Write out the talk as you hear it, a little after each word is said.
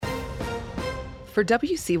For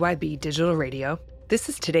WCYB Digital Radio, this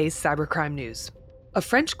is today's Cybercrime News. A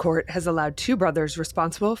French court has allowed two brothers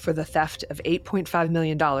responsible for the theft of $8.5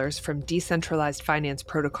 million from decentralized finance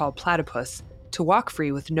protocol Platypus to walk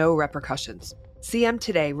free with no repercussions. CM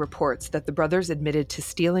Today reports that the brothers admitted to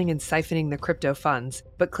stealing and siphoning the crypto funds,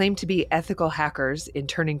 but claimed to be ethical hackers in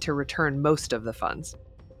turning to return most of the funds.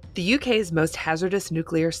 The UK's most hazardous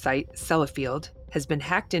nuclear site, Sellafield, has been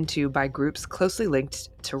hacked into by groups closely linked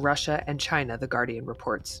to Russia and China, The Guardian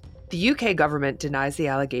reports. The UK government denies the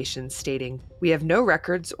allegations, stating, "We have no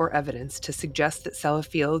records or evidence to suggest that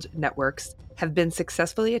Sellafield networks have been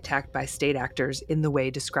successfully attacked by state actors in the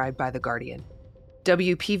way described by The Guardian."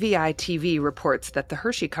 WPVI-TV reports that the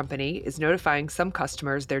Hershey Company is notifying some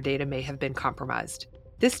customers their data may have been compromised.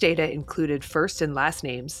 This data included first and last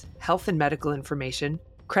names, health and medical information,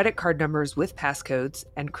 credit card numbers with passcodes,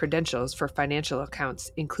 and credentials for financial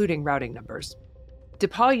accounts, including routing numbers.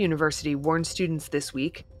 DePaul University warned students this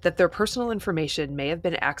week that their personal information may have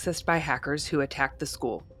been accessed by hackers who attacked the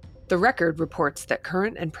school. The Record reports that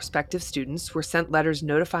current and prospective students were sent letters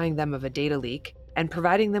notifying them of a data leak and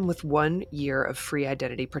providing them with 1 year of free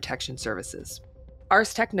identity protection services.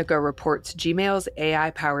 Ars Technica reports Gmail's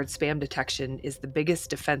AI-powered spam detection is the biggest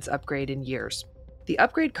defense upgrade in years. The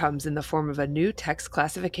upgrade comes in the form of a new text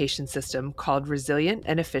classification system called Resilient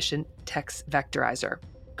and Efficient Text Vectorizer.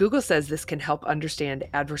 Google says this can help understand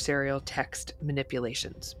adversarial text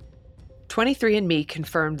manipulations. 23andMe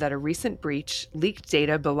confirmed that a recent breach leaked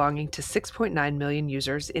data belonging to 6.9 million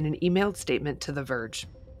users in an emailed statement to The Verge.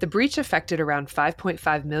 The breach affected around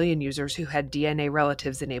 5.5 million users who had DNA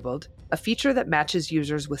relatives enabled, a feature that matches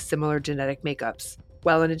users with similar genetic makeups,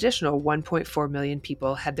 while an additional 1.4 million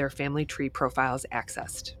people had their family tree profiles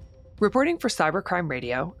accessed. Reporting for Cybercrime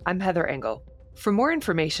Radio, I'm Heather Engel. For more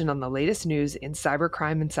information on the latest news in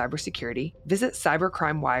cybercrime and cybersecurity, visit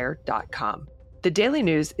cybercrimewire.com. The Daily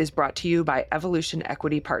News is brought to you by Evolution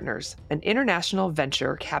Equity Partners, an international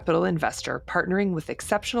venture capital investor partnering with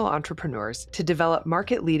exceptional entrepreneurs to develop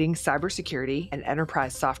market-leading cybersecurity and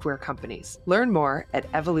enterprise software companies. Learn more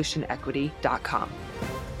at evolutionequity.com.